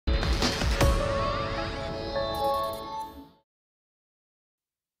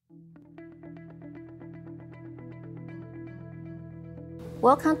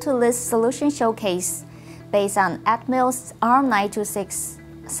Welcome to this solution showcase based on Atmel's ARM926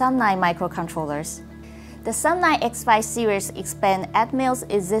 SAM9 microcontrollers. The SAM9x5 series expands Atmel's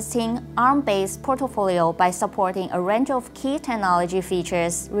existing ARM-based portfolio by supporting a range of key technology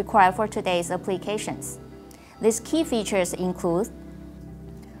features required for today's applications. These key features include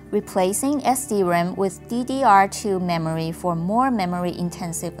replacing SDRAM with DDR2 memory for more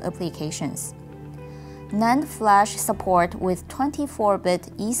memory-intensive applications, NAND flash support with 24-bit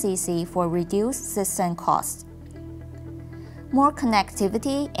ECC for reduced system costs, more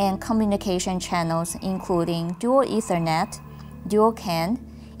connectivity and communication channels including dual Ethernet, dual CAN,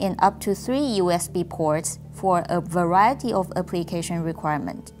 and up to 3 USB ports for a variety of application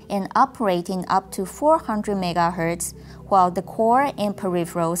requirements, and operating up to 400 MHz while the core and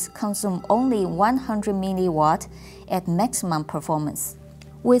peripherals consume only 100 mW at maximum performance.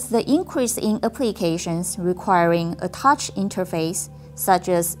 With the increase in applications requiring a touch interface, such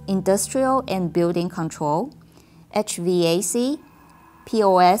as industrial and building control, HVAC,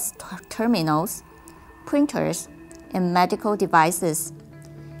 POS terminals, printers, and medical devices,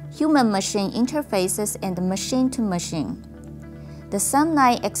 human-machine interfaces, and machine-to-machine, the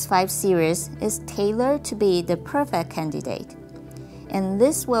SAM9x5 series is tailored to be the perfect candidate, and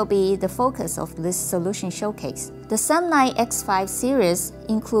this will be the focus of this solution showcase. The SAM9x5 series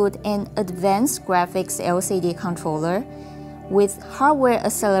include an advanced graphics LCD controller with hardware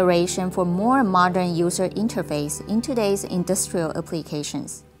acceleration for more modern user interface in today's industrial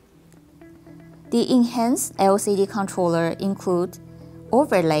applications. The enhanced LCD controller include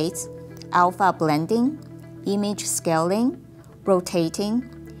overlays, alpha blending, image scaling, rotating,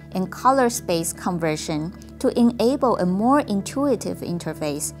 and color space conversion to enable a more intuitive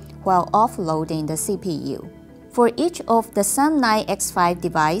interface while offloading the CPU. For each of the SAM9x5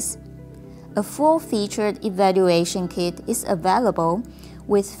 device, a full-featured evaluation kit is available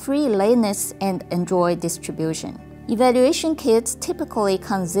with free Linux and Android distribution. Evaluation kits typically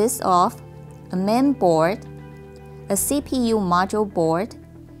consist of a main board, a CPU module board,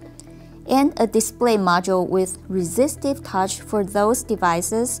 and a display module with resistive touch for those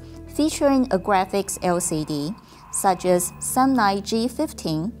devices featuring a graphics LCD, such as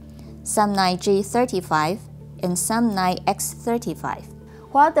SAM9G15, SAM9G35, and SAM9X35.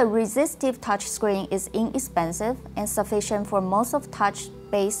 While the resistive touchscreen is inexpensive and sufficient for most of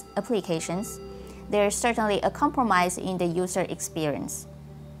touch-based applications, there is certainly a compromise in the user experience.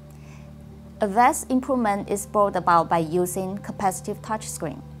 A vast improvement is brought about by using capacitive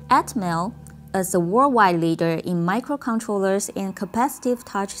touchscreen. Atmel, as a worldwide leader in microcontrollers and capacitive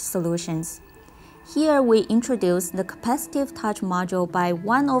touch solutions. Here we introduce the capacitive touch module by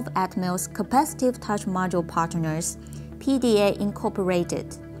one of Atmel's capacitive touch module partners, PDA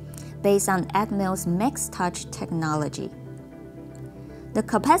Incorporated, based on Atmel's MaxTouch technology. The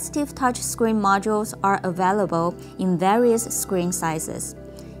capacitive touch screen modules are available in various screen sizes,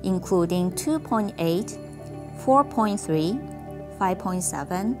 including 2.8, 4.3,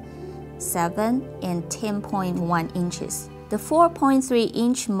 5.7, 7, and 10.1 inches. The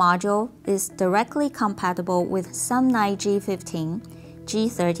 4.3-inch module is directly compatible with SAM9G15,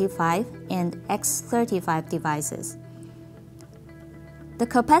 G35, and X35 devices. The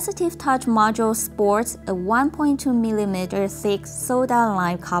capacitive touch module sports a 1.2 mm thick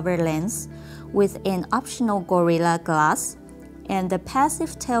soda-lime cover lens with an optional Gorilla Glass, and the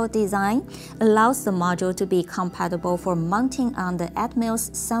passive tail design allows the module to be compatible for mounting on the Atmel's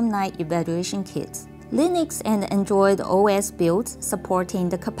SAM9 evaluation kit. Linux and Android OS builds supporting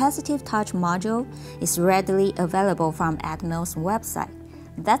the capacitive touch module is readily available from Atmel's website.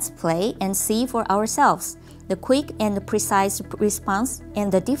 Let's play and see for ourselves the quick and precise response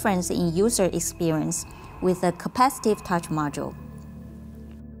and the difference in user experience with the capacitive touch module.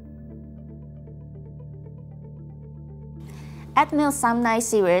 Atmel SAM9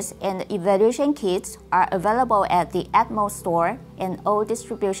 series and evaluation kits are available at the Atmel store and all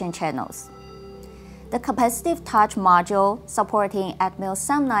distribution channels. The capacitive touch module supporting Atmel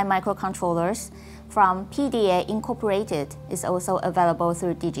SAM9 microcontrollers from PDA Incorporated is also available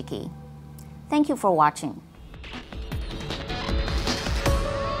through DigiKey. Thank you for watching.